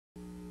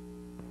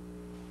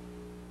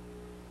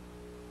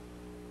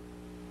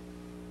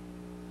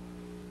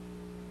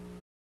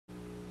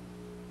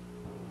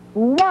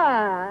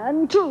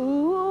1,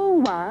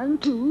 2, 1,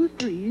 2,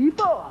 3,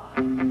 4.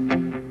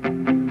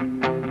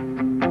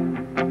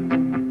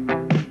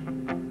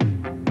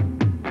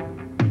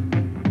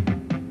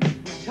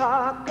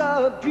 Talk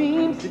of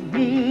dreams that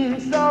mean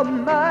so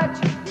much.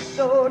 We're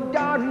so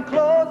darn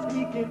close,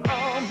 we can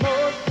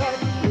almost touch.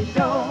 We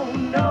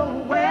don't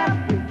know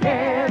where, we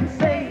can't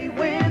say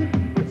when,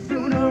 but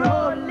sooner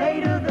or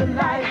later the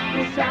light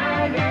will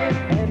shine in,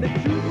 and the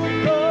truth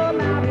will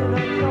come out in a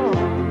song.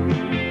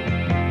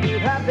 We'll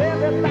have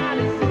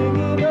everybody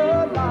singing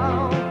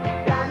along.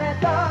 Down at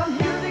the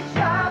music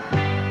shop,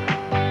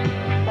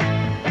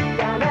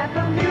 down at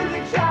the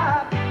music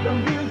shop, the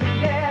music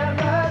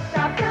never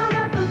stops. Down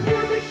at the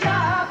music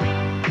shop,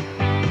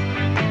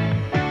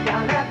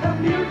 down at the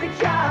music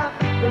shop,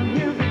 the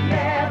music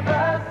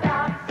never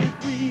stops. If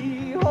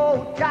we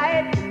hold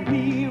tight and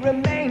we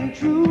remain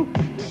true,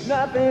 there's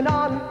nothing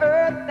on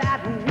earth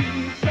that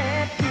we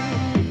can't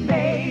do. It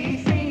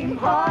may seem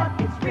hard,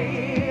 it's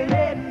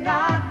really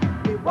not.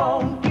 We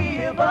won't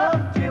give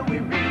up till we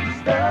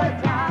reach the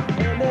top,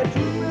 and the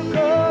truth will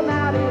come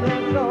out in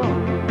a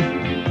song.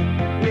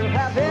 We'll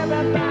have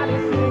everybody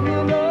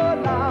singing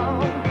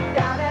along.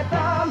 Down at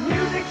the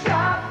music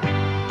shop,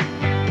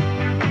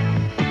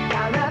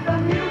 down at the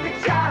music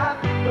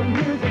shop, the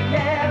music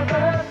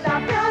never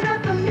stops. Down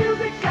at the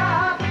music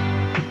shop,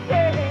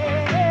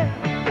 yeah.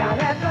 Down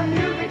at the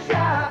music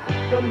shop,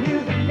 the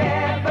music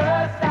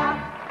never stops.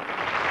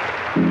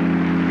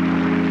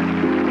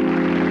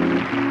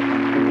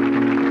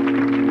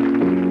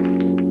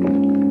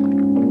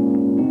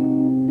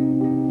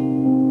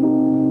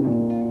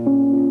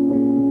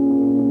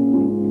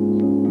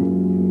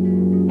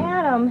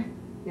 Adam,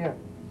 Yeah.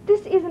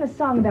 this isn't a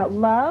song about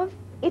love.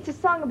 It's a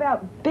song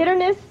about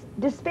bitterness,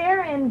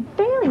 despair, and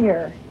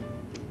failure.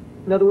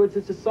 In other words,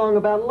 it's a song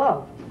about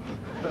love.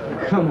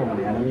 Come on,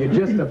 Adam. You're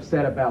just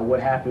upset about what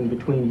happened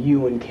between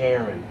you and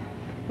Karen.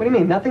 What do you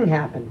mean? Nothing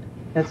happened.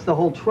 That's the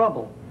whole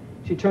trouble.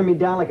 She turned me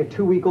down like a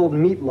 2-week-old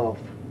meatloaf.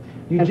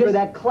 And for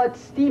that klutz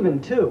Steven,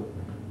 too.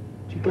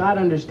 You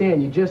gotta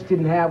understand, you just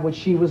didn't have what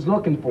she was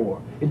looking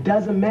for. It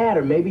doesn't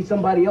matter. Maybe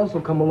somebody else will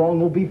come along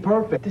who'll be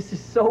perfect. This is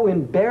so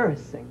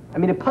embarrassing. I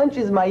mean, it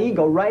punches my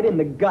ego right in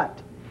the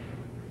gut.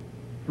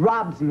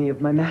 Robs me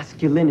of my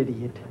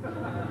masculinity. It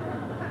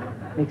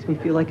makes me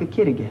feel like a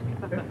kid again.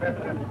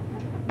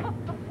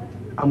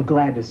 I'm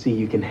glad to see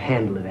you can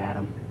handle it,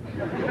 Adam.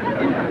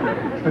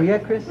 Oh, yeah,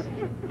 Chris?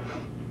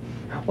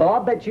 Well,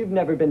 I'll bet you've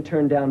never been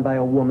turned down by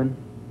a woman.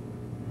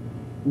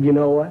 You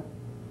know what?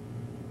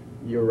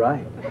 You're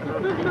right.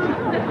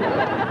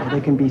 They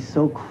can be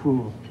so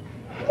cruel.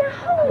 Now,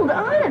 hold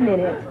on a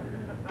minute.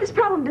 This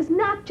problem does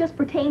not just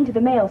pertain to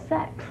the male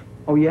sex.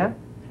 Oh, yeah?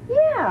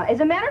 Yeah, as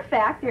a matter of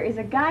fact, there is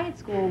a guy at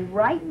school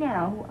right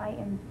now who I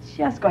am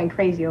just going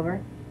crazy over,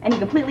 and he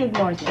completely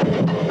ignores me.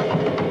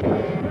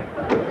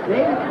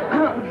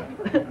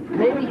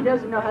 Maybe he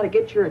doesn't know how to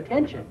get your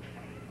attention.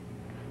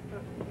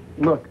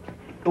 Look,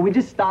 can we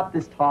just stop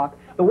this talk?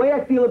 The way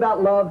I feel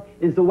about love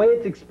is the way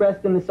it's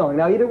expressed in the song.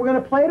 Now, either we're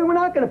going to play it or we're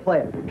not going to play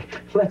it.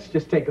 Let's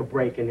just take a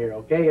break in here,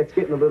 okay? It's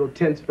getting a little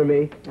tense for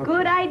me. Okay.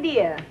 Good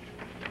idea.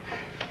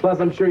 Plus,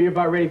 I'm sure you're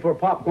about ready for a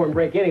popcorn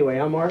break anyway,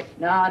 huh, Mark?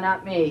 No,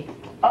 not me.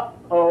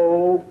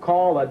 Uh-oh,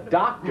 call a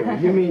doctor.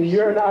 You mean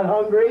you're not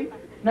hungry?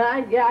 No,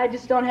 I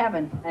just don't have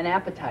an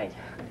appetite.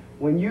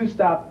 When you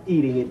stop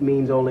eating, it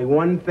means only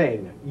one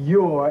thing.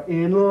 You're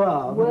in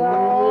love.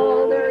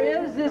 Well, there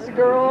is this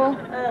girl.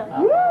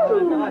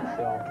 Not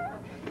so.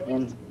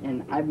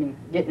 And I've been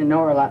getting to know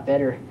her a lot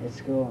better at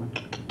school.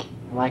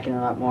 And liking her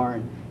a lot more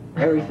and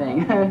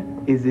everything.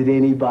 Is it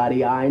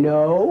anybody I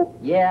know?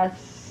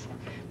 Yes.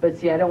 But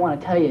see, I don't want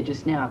to tell you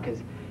just now,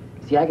 because,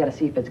 see, I got to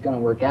see if it's going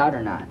to work out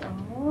or not.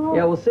 Oh.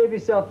 Yeah, well, save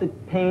yourself the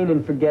pain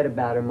and forget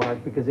about her,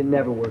 Mark, because it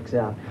never works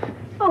out.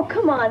 Oh,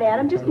 come on,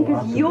 Adam. Just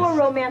because your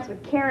romance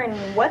with Karen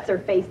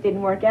What's-Her-Face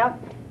didn't work out,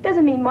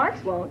 doesn't mean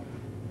Mark's won't.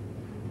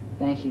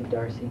 Thank you,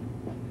 Darcy.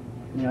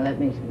 You know, that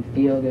makes me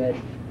feel good.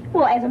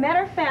 Well, as a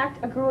matter of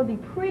fact, a girl would be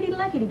pretty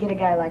lucky to get a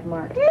guy like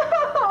Mark.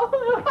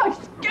 No!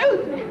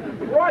 Excuse me!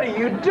 What are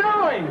you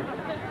doing?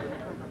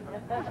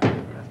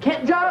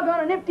 Can't jog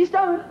on an empty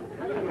stomach.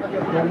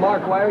 Now,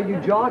 Mark, why are you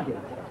jogging?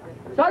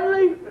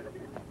 Suddenly,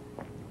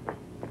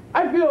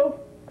 I feel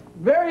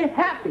very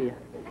happy.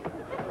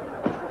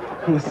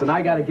 Listen,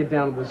 I gotta get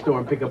down to the store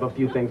and pick up a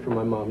few things for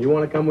my mom. You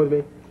wanna come with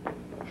me?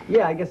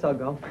 Yeah, I guess I'll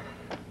go.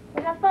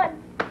 Well, have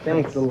fun.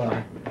 Thanks a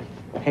lot.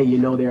 Hey, you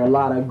know, there are a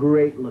lot of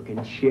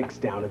great-looking chicks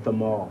down at the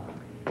mall.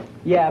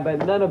 Yeah,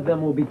 but none of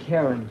them will be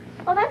Karen.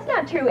 Oh, that's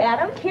not true,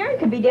 Adam. Karen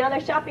could be down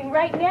there shopping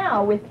right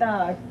now with,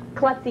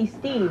 Klutzy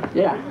Steve.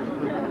 Yeah.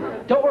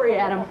 Don't worry,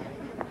 Adam.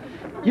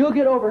 You'll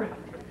get over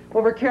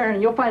Karen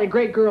and you'll find a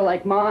great girl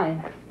like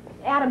mine.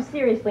 Adam,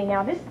 seriously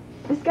now, this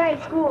guy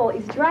at school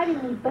is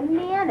driving me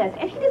bananas,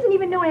 and he doesn't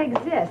even know I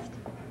exist.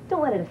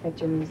 Don't let it affect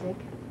your music.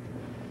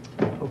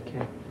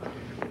 Okay.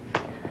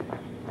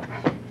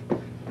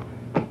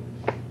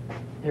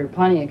 There are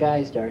plenty of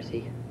guys,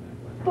 Darcy.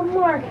 But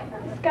Mark,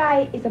 this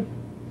guy is a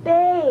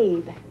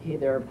babe. Hey,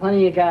 there are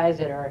plenty of guys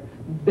that are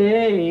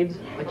babes,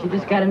 but you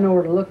just gotta know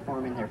where to look for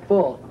them, and they're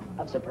full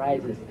of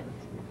surprises.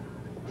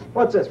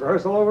 What's this,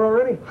 rehearsal over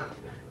already?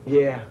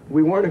 Yeah,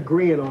 we weren't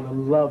agreeing on a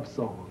love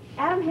song.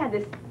 Adam had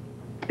this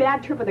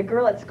bad trip with a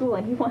girl at school,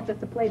 and he wants us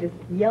to play this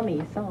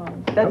yummy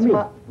song. That's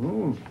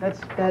Yummy. my...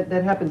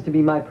 That happens to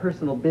be my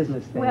personal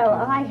business thing. Well,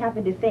 I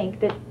happen to think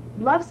that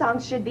love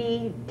songs should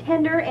be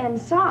tender and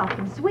soft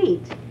and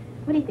sweet.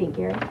 What do you think,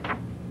 Gary?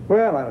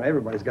 Well, I don't know.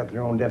 Everybody's got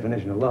their own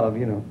definition of love,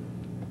 you know.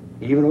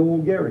 Even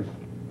old Gary.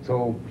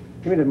 So,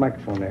 give me that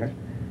microphone there.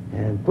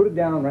 And put it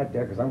down right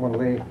there, because I'm going to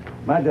lay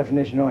my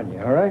definition on you,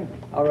 all right?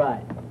 All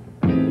right.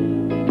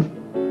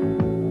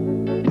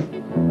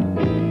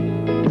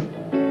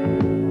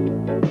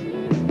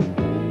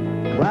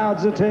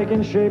 Clouds are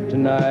taking shape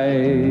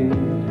tonight.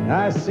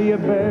 I see a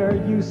bear,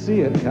 you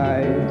see a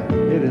kite.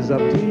 It is up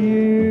to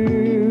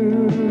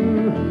you.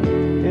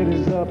 It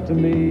is up to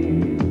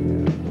me.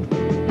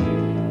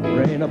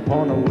 Rain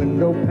upon a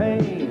window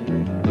pane.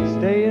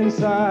 Stay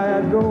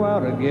inside, go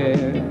out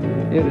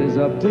again. It is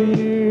up to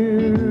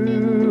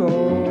you.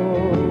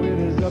 Oh, it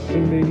is up to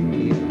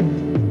me.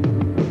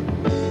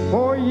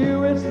 For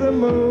you, it's the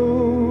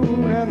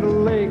moon and the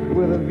lake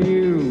with a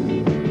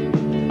view.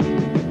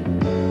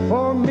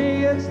 For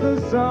me, it's the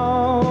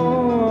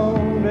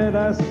song that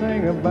I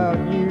sing about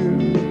you.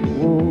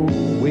 Oh,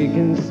 we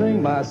can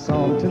sing my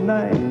song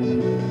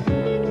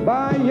tonight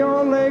by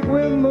your lake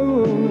with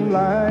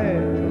moonlight.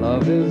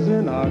 Love is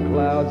in our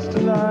clouds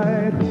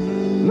tonight.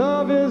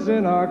 Love is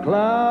in our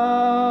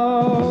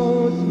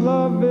clouds.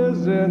 Love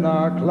is in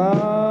our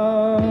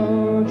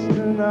clouds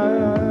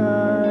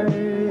tonight.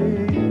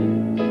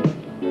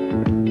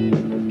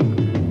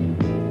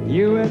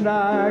 You and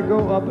I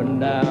go up and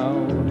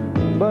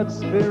down, but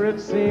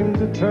spirits seem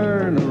to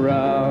turn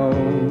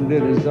around.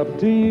 It is up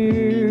to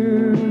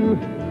you.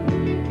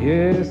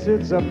 Yes,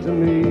 it's up to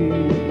me.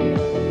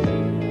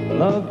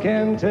 Love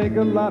can take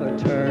a lot of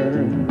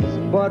turns,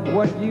 but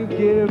what you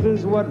give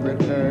is what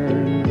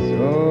returns.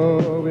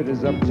 Oh, it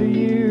is up to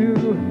you.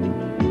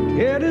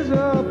 It is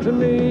up to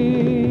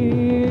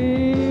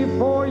me.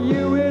 For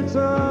you, it's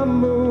a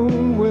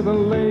moon with a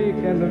lake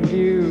and a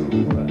view.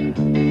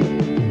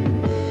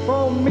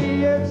 For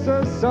me, it's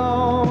a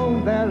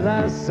song that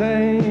I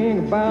sing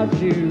about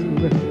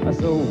you.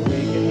 So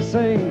we can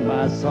sing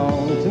my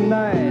song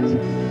tonight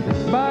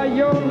by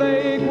your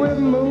lake with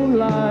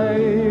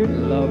moonlight.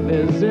 Love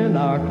is in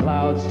our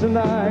clouds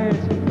tonight.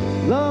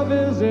 Love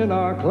is in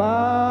our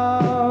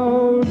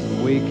clouds.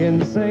 We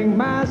can sing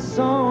my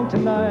song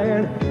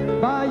tonight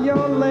by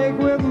your lake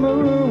with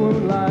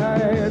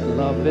moonlight.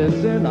 Love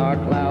is in our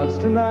clouds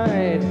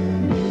tonight.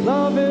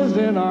 Love is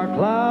in our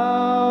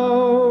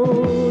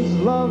clouds.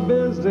 Love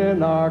is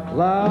in our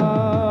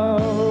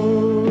clouds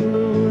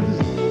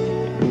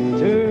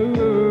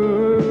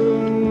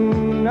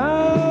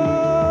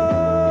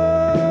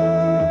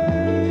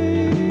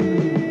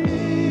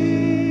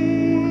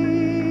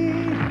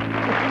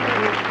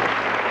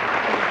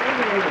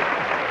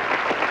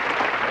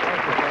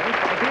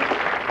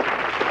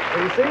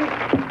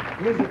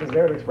music is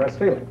there to express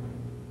feeling.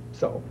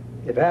 So,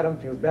 if Adam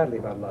feels badly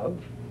about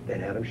love,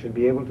 then Adam should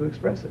be able to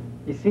express it.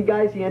 You see,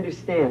 guys, he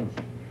understands.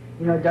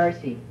 You know,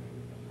 Darcy,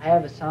 I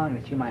have a song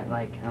that you might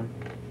like.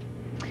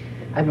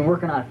 I've been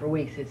working on it for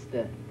weeks. It's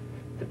the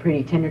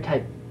pretty tender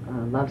type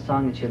love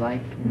song that you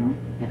like, you know.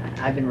 And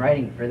I've been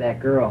writing it for that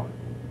girl.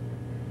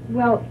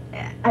 Well,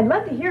 I'd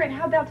love to hear it.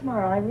 How about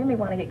tomorrow? I really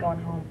want to get going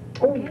home.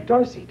 Oh,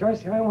 Darcy,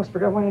 I almost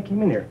forgot why I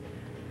came in here.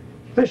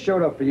 This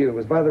showed up for you. It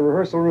was by the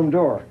rehearsal room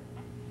door.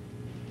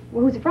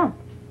 Well, who's it from?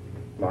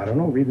 Well, I don't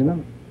know. Read the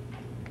note.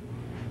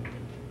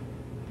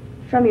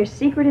 From your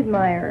secret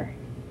admirer.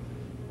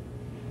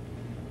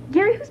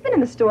 Gary, who's been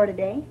in the store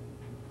today?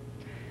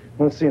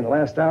 Let's see, in the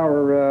last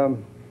hour,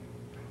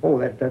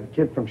 that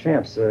kid from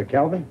Champs,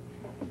 Calvin,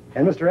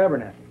 and Mr.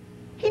 Abernathy.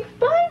 He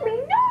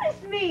finally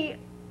noticed me!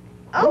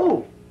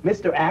 Oh,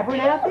 Mr.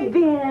 Abernathy?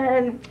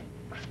 Then...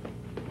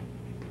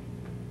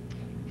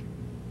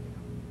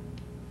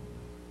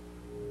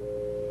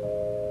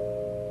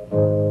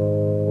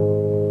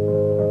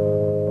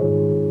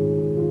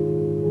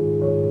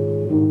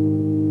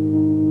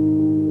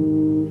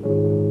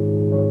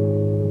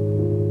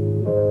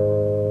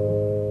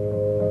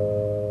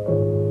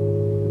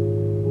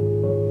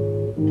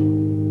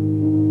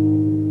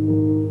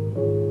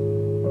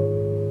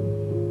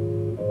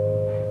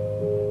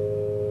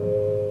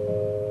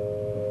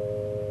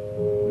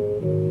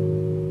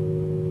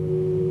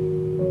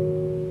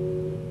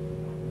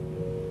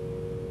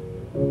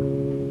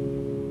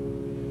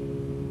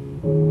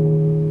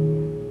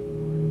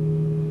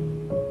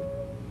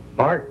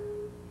 Mark?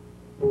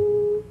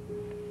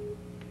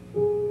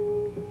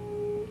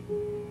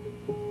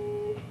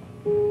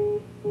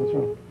 What's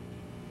wrong?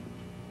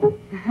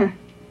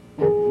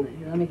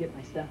 Here, let me get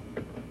my stuff.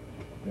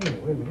 Wait a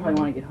minute. You probably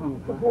want to get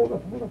home, huh? Hold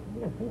up. You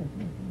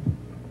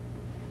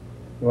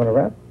want to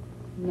rap?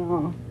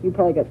 No, you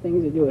probably got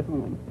things to do at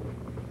home.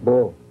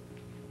 Bull.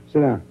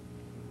 Sit down.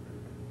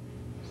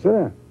 Sit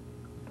down.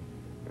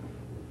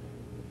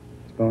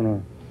 What's going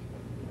on?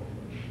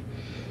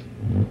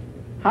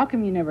 How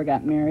come you never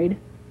got married?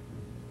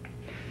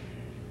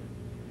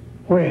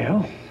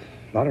 Well,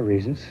 a lot of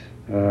reasons.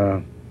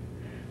 I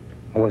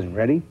wasn't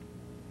ready.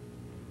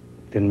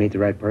 Didn't meet the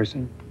right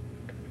person.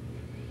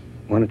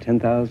 One of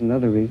 10,000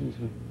 other reasons.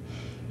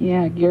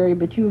 Yeah, Gary,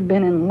 but you've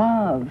been in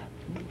love.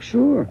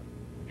 Sure.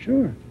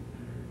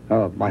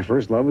 My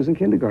first love was in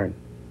kindergarten.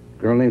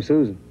 A girl named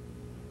Susan.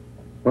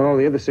 Well, all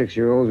the other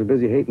 6-year-olds were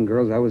busy hating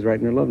girls. I was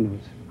writing their love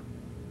notes.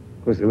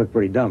 Of course, they looked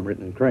pretty dumb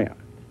written in crayon.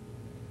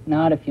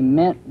 Not if you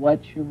meant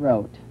what you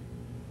wrote.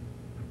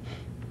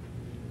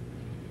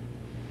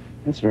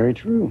 That's very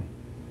true.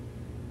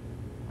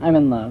 I'm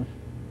in love.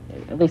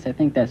 At least I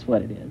think that's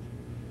what it is.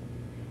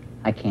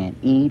 I can't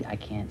eat, I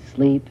can't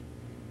sleep,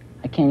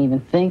 I can't even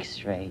think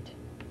straight.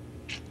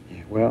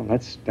 Yeah, well,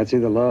 that's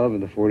either love or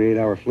the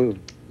 48-hour flu.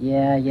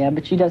 Yeah,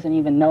 but she doesn't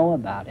even know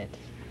about it.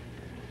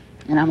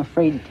 And I'm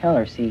afraid to tell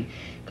her, see,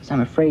 because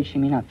I'm afraid she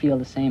may not feel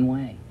the same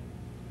way.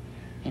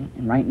 And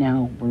right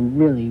now, we're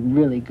really,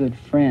 really good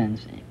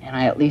friends, and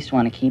I at least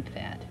want to keep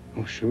that.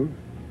 Oh, sure.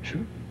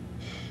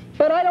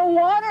 But I don't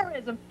want her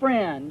as a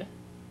friend.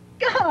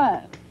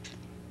 God!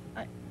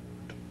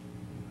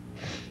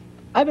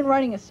 I've been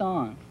writing a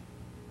song.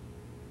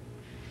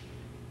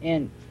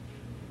 And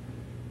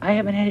I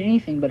haven't had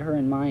anything but her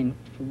in mind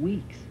for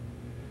weeks.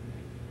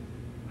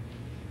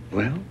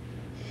 Well,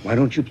 why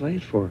don't you play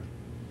it for her?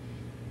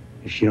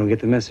 If she don't get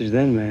the message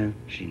then, man,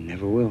 she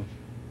never will.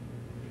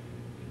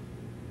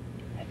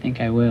 I think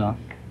I will,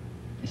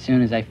 as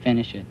soon as I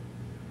finish it.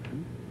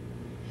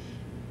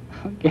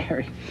 Oh,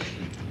 Gary.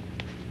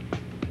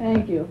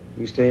 Thank you.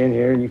 You stay in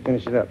here and you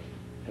finish it up.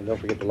 And don't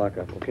forget to lock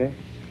up, okay?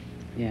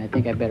 Yeah, I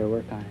think I better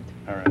work on it.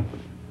 All right.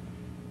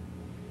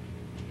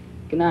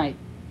 Good night.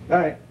 All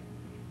right.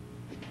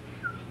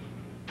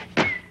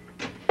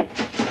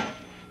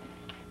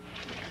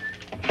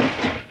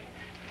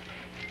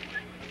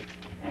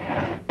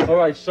 All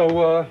right,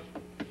 so,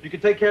 you can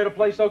take care of the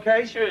place,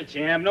 okay? Sure,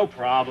 Jam, no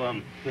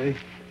problem. Okay.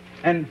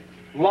 And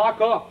lock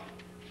up.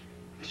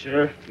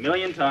 Sure, a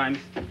million times.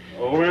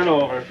 Over and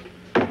over.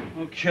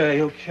 Okay,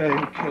 this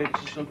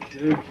is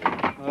okay.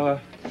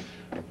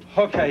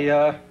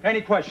 Okay,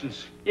 any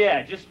questions?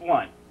 Yeah, just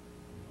one.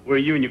 Where are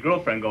you and your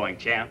girlfriend going,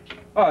 Champ?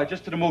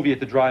 Just to the movie at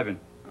the drive-in.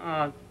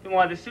 Then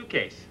why the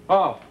suitcase?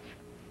 Oh,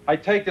 I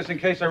take this in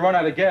case I run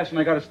out of gas and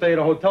I gotta stay at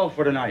a hotel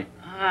for the night.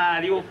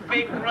 The old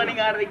fake running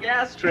out of the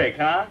gas trick,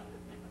 huh?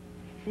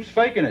 Who's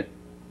faking it?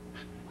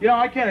 You know,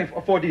 I can't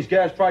afford these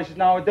gas prices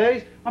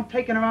nowadays. I'm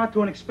taking her out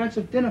to an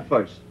expensive dinner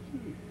first.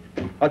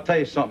 I'll tell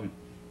you something.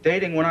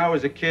 Dating when I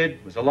was a kid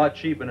was a lot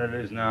cheaper than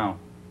it is now.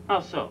 How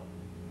so?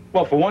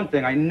 Well, for one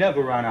thing, I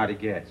never ran out of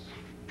gas.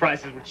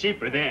 Prices were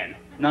cheaper then.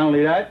 Not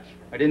only that,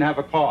 I didn't have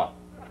a car.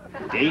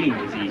 Dating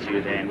was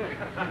easier then.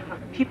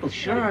 People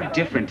sure are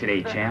different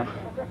today, Champ.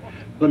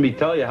 Let me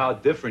tell you how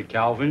different,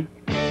 Calvin.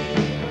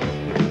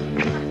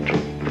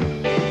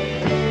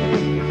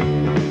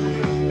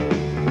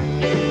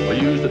 I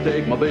used to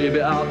take my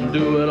baby out and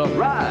do it up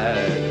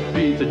right.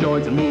 Pizza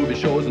joints and movie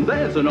shows and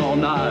dancing all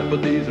night.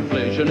 But these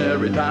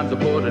inflationary times are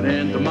putting an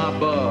end to my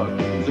buck.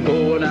 So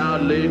going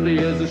out lately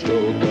is a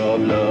stroke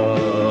of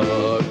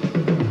luck.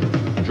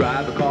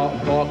 Drive a car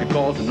and park, it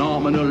costs a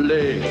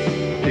nominally.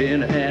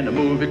 Dinner and a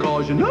movie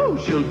cause you know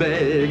she'll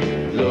beg.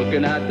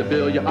 Looking at the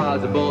bill, your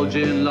eyes are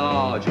bulging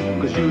large.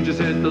 Cause you just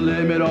hit the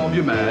limit of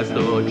your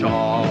master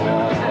charge.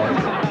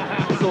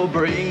 So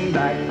bring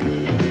back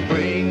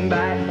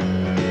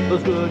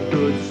those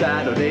good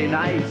Saturday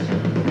nights.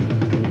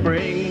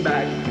 Bring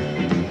back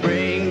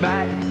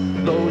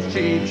those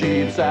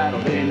cheap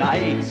Saturday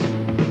nights.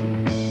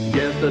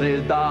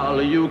 Yesterday's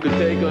dollar, you could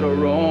take her to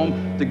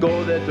Rome. To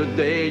go there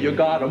today, you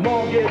gotta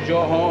mortgage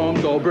your home.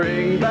 So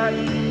bring back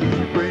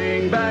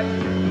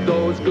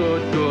those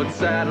good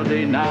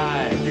Saturday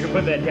nights. You can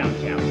put that down,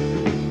 Champ.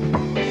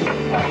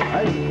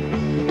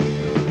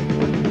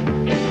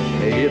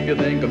 Hey, if you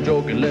think I'm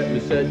joking, let me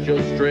set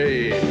you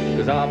straight.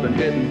 Cause I've been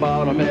hitting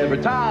bottom every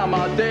time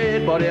I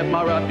date. But if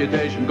my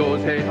reputation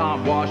goes, hey,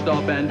 I'm washed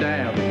up and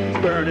down. It's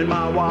burning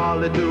my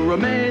wallet to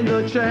remain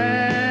the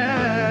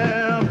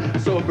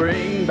champ. So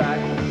bring back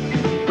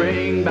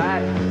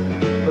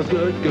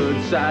those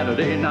good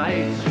Saturday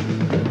nights.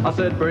 I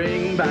said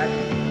bring back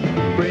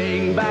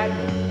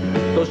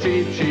those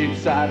cheap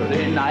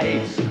Saturday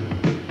nights.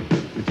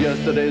 With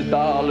yesterday's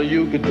dollar,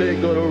 you could take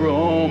her to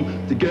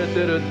Rome. To get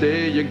there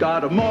today, you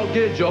gotta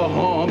mortgage your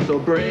home. So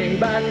bring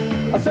back,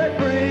 I said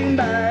bring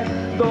back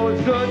those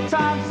good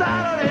time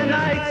Saturday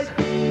nights.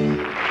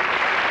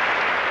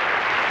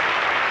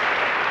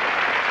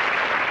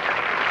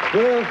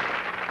 Well,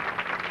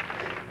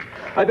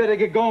 I better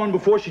get going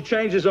before she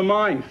changes her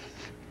mind.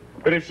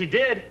 But if she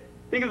did,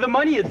 think of the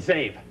money you'd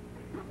save.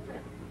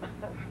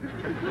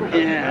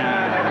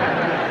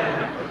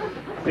 Yeah.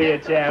 See ya,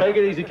 Champ. Take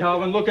it easy,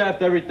 Calvin. Look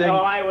after everything. Oh,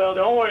 I will.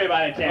 Don't worry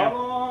about it, Champ.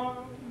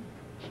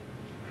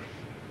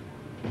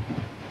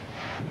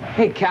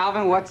 Hey,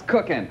 Calvin, what's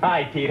cooking?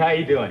 Hi, Pete. How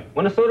you doing?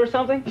 Want a soda or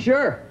something?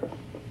 Sure.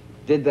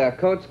 Did the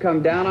coach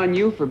come down on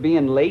you for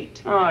being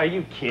late? Oh, are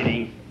you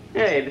kidding?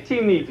 Hey, the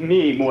team needs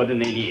me more than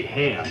they need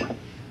him.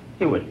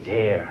 He wouldn't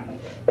dare.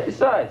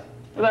 Besides,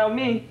 without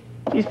me,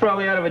 he's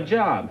probably out of a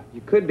job. You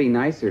could be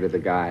nicer to the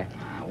guy.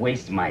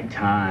 Waste my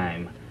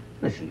time.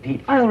 Listen,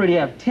 Pete, I already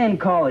have 10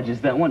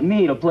 colleges that want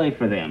me to play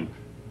for them.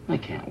 I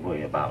can't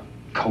worry about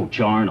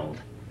Coach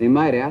Arnold. They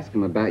might ask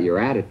him about your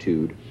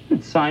attitude.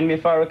 He'd sign me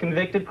if I were a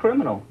convicted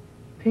criminal.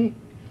 Pete,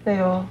 they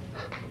all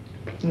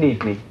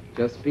need me.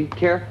 Just be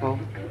careful.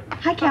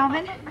 Hi,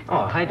 Calvin.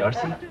 Oh, hi,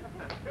 Darcy.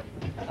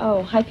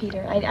 Oh, hi,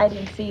 Peter. I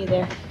didn't see you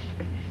there.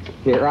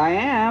 Here I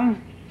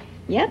am.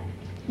 Yep,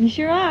 you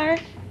sure are.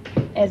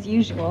 As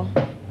usual.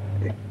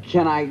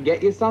 Can I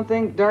get you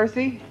something,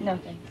 Darcy? No,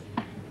 thanks.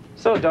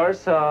 So,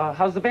 Darce,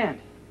 how's the band?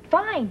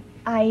 Fine.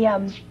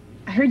 I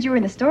heard you were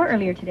in the store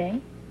earlier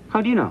today.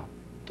 How do you know?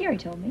 Gary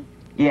told me.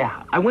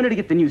 Yeah, I wanted to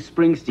get the new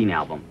Springsteen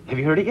album. Have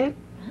you heard it yet?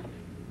 Huh?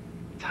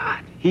 It's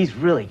hot. He's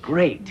really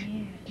great.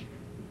 Yeah.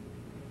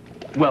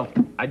 Well,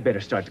 I'd better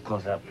start to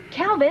close up.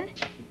 Calvin,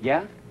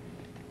 Yeah?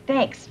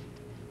 thanks.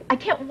 I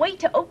can't wait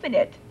to open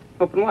it.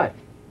 Open what?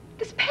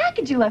 This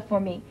package you left for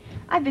me.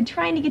 I've been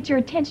trying to get your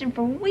attention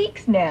for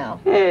weeks now.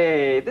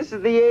 Hey, this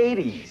is the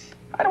 80s.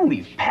 I don't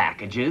leave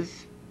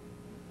packages.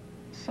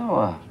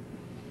 So,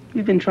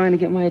 you've been trying to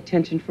get my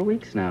attention for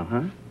weeks now,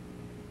 huh?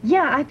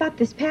 Yeah, I thought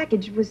this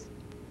package was...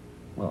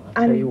 Well,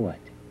 I'll tell you what.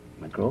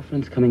 My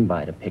girlfriend's coming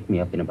by to pick me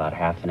up in about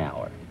half an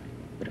hour.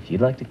 But if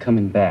you'd like to come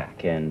in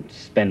back and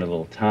spend a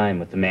little time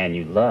with the man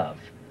you love,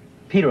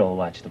 Peter will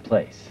watch the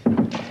place.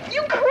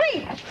 You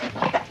creep!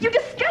 You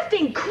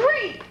disgusting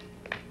creep!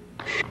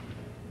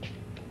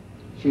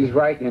 She's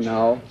right, you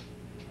know.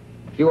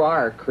 You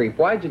are a creep.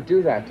 Why'd you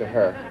do that to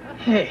her?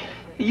 Hey,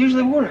 it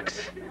usually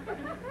works.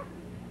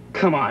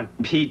 Come on,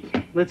 Pete.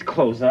 Let's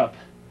close up.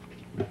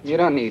 You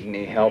don't need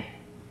any help,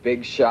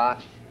 big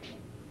shot.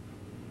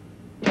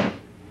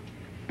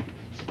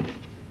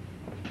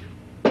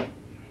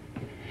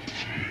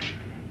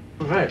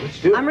 All right,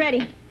 let's do it. I'm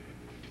ready.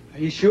 Are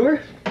you sure?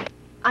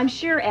 I'm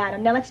sure,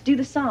 Adam. Now let's do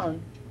the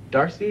song.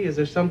 Darcy, is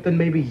there something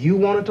maybe you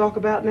want to talk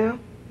about now?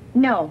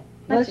 No.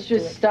 Let's do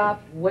just it.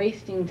 stop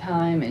wasting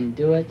time and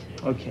do it.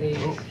 Okay.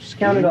 Please. Just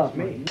count it off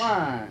me.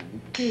 1,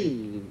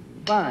 2,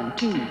 1,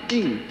 2,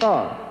 3,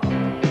 4.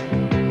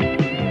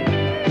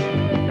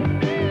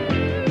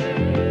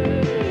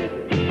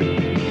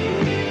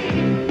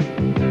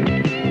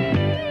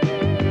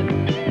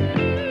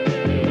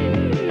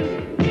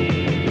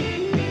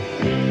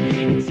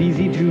 It's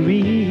easy to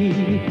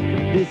read,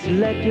 this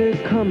letter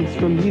comes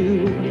from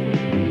you.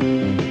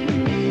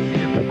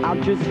 But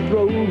I'll just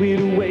throw it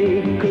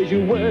away, cause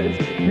your words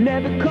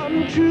never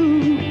come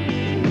true.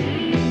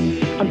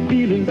 I'm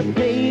feeling the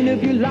pain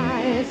of your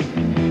lies,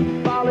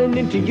 falling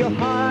into your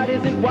heart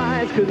isn't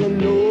wise, cause I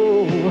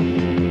know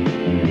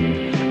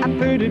I've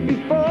heard it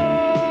before.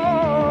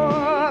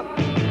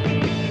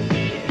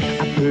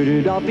 I've heard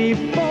it all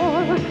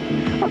before,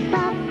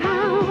 about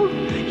how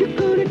you're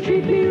gonna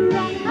treat me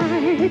right.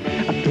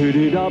 I've heard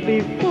it all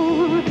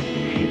before.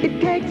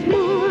 It takes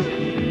more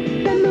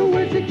than the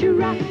words that you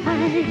write.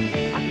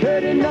 I've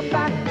heard enough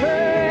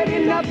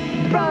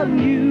from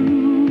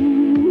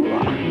you.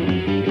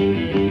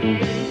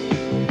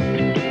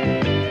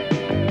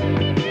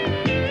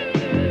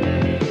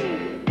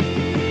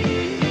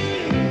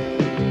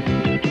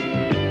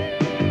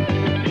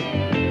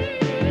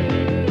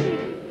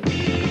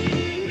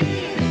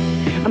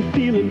 I'm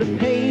feeling the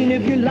pain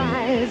of your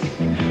lies,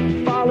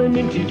 falling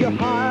into your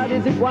heart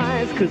isn't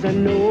wise, cause I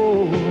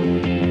know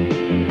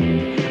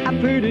I've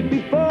heard it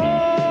before.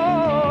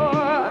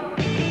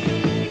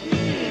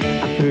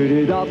 I've heard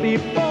it all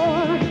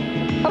before,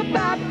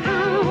 about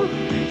how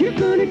you're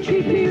gonna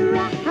treat me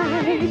right.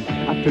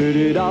 I've heard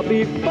it all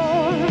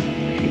before.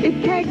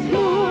 It takes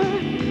more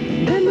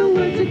than the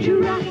words that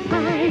you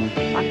write.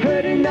 I've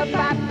heard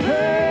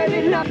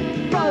enough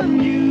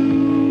from you.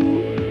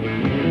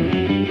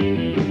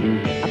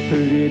 I've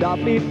heard it all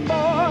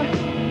before,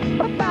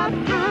 about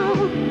how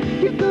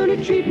you're gonna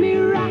treat me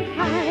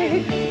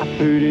right. I've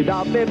heard it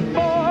all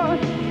before.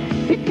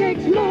 It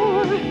takes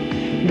more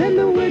than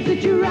the words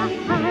that you write.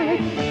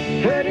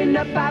 Heard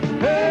enough, I've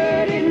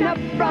heard enough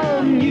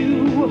from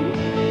you.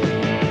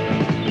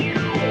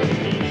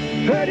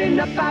 Heard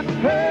enough, I've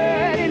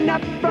heard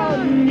enough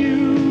from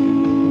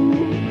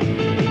you.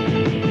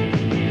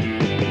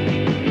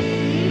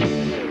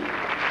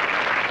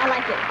 I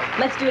like it.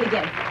 Let's do it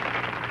again.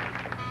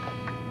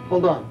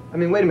 Hold on. I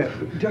mean, wait a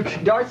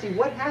minute. Darcy,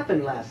 what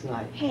happened last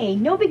night? Hey,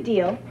 no big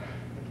deal.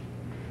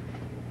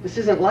 This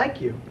isn't like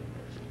you.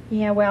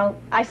 Yeah, well,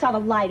 I saw the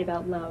light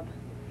about love.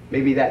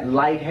 Maybe that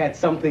light had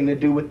something to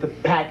do with the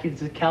package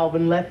that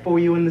Calvin left for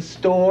you in the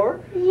store?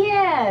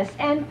 Yes,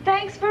 and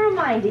thanks for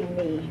reminding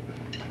me.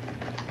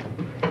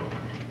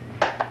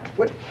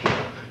 What?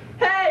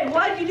 Hey,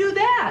 why'd you do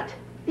that?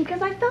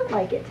 Because I felt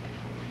like it.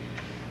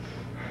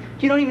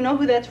 You don't even know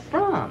who that's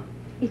from.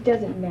 It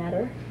doesn't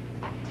matter.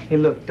 Hey,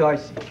 look,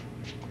 Darcy.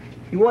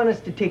 You want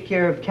us to take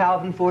care of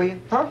Calvin for you,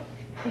 huh?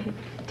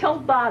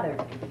 Don't bother.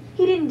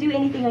 He didn't do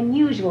anything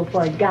unusual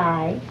for a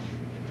guy.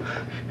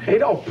 Hey,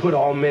 don't put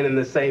all men in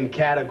the same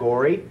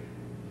category.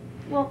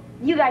 Well,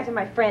 you guys are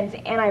my friends,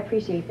 and I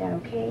appreciate that,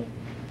 okay?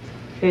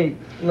 Hey,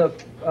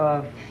 look,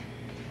 why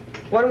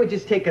don't we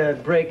just take a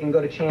break and go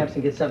to Champs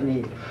and get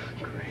something to eat?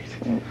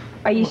 Great.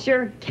 Are you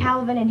sure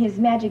Calvin and his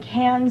magic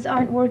hands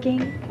aren't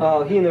working?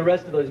 Oh, he and the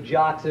rest of those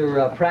jocks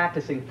are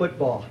practicing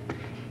football.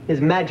 His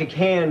magic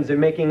hands are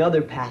making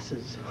other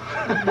passes.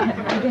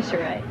 I guess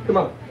you're right. Come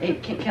on. Hey,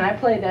 can I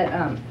play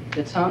that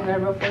song that I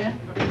wrote for you?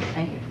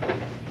 Thank you.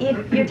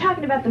 If you're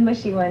talking about the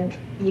mushy one,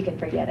 you can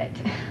forget it.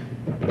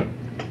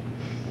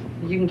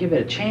 You can give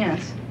it a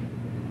chance.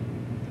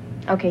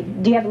 Okay,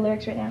 do you have the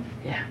lyrics right now?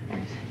 Yeah.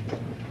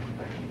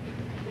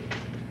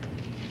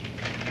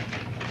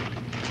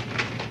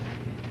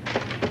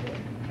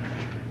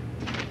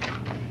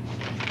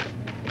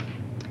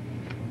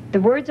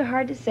 The words are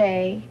hard to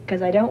say,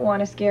 because I don't want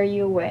to scare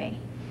you away.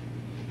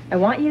 I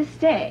want you to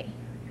stay.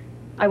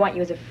 I want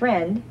you as a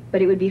friend,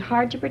 but it would be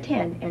hard to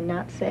pretend and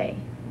not say.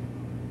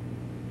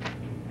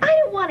 I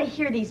don't want to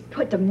hear these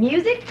put to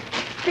music.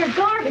 They're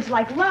garbage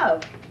like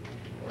love.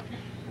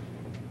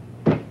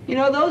 You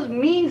know, those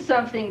mean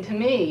something to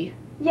me.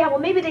 Yeah, well,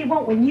 maybe they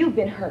won't when you've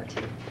been hurt.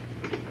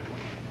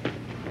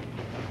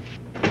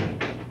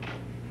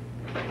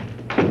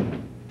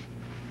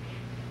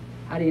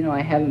 How do you know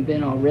I haven't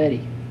been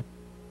already?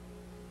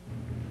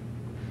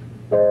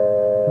 The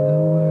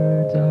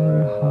words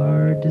are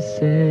hard to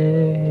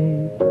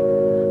say,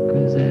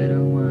 'cause I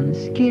don't want to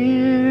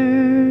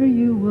scare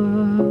you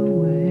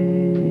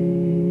away.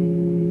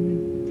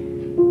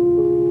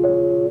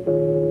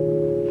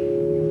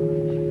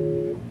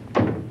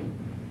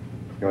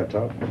 You want to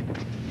talk?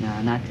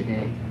 No, not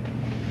today.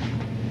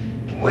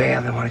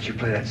 Well, then why don't you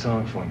play that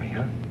song for me,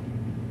 huh?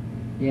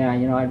 Yeah,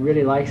 you know, I'd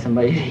really like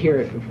somebody to hear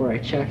it before I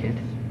chuck it.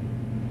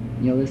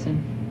 You'll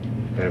listen?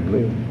 Better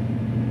believe it.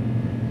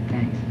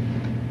 Thanks.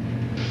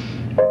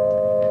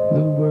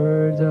 The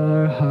words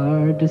are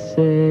hard to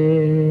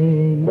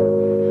say,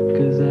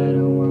 'cause I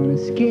don't want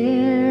to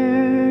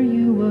scare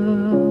you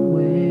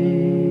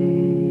away.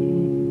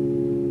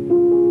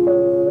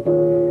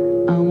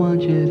 I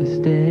want you to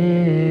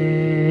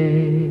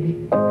stay.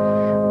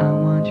 I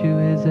want you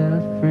as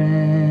a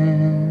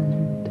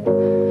friend,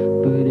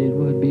 but it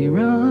would be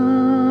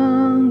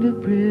wrong to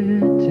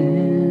pretend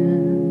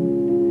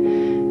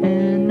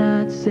and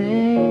not say.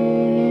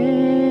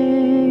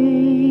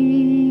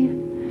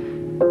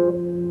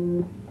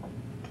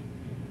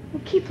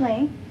 Keep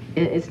playing.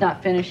 It's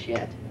not finished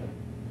yet.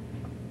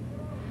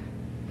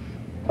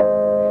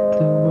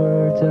 The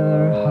words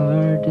are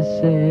hard to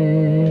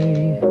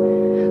say,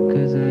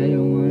 'cause I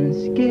don't want to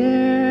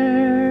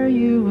scare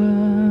you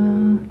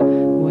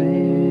away.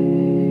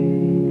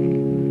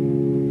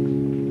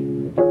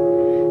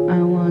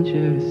 I want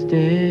you to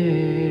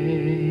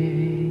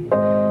stay.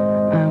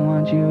 I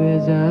want you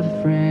as a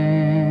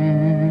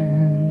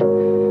friend,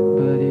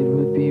 but it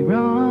would be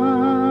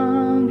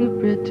wrong to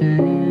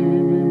pretend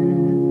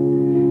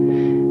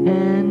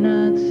and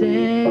not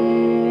say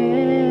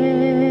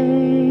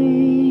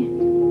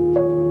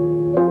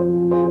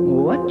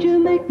what you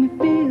make me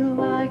feel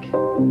like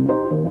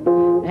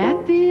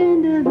at the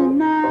end of the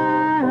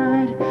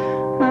night.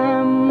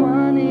 I'm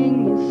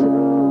wanting you so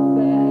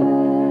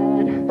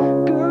bad,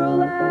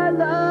 girl, I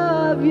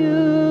love you.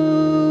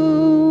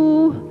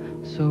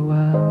 So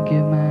I'll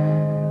give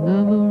my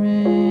love a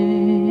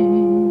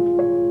ring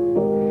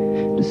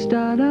to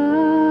start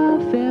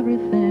off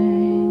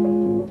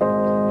everything,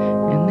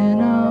 and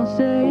then I'll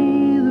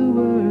say the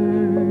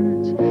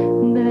words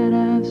that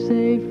I've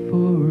saved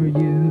for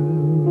you.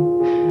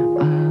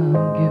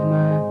 I'll give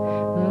my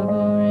love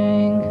a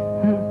ring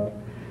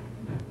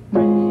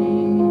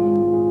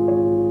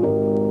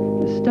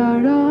to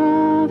start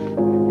off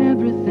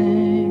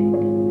everything,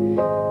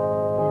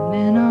 and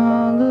then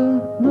I'll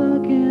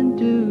look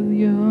into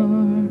your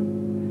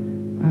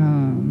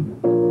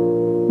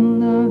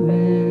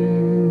loving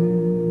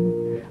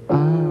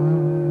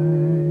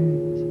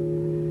eyes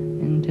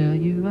and tell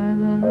you I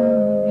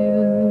love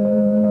you.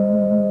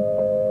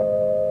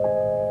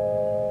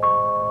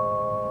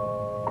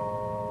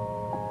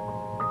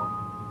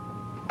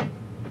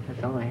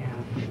 That's all I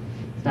have.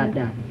 It's not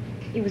done.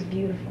 It was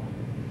beautiful.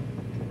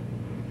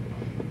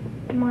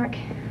 Mark,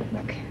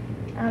 look,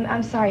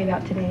 I'm sorry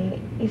about today.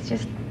 It's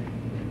just,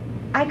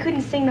 I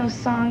couldn't sing those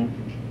songs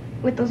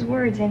with those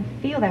words and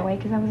feel that way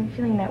because I wasn't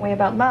feeling that way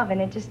about love,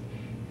 and it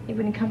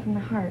wouldn't come from the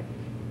heart.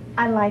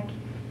 I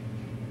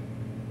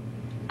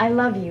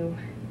love you.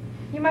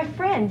 You're my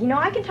friend. You know,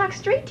 I can talk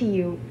straight to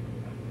you.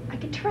 I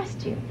can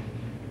trust you.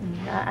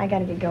 I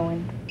gotta get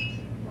going.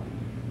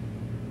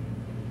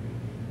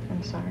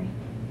 I'm sorry.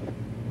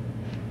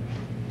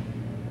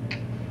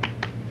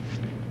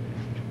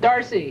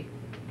 Darcy!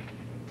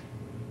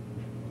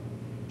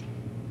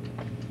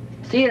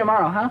 See you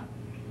tomorrow, huh?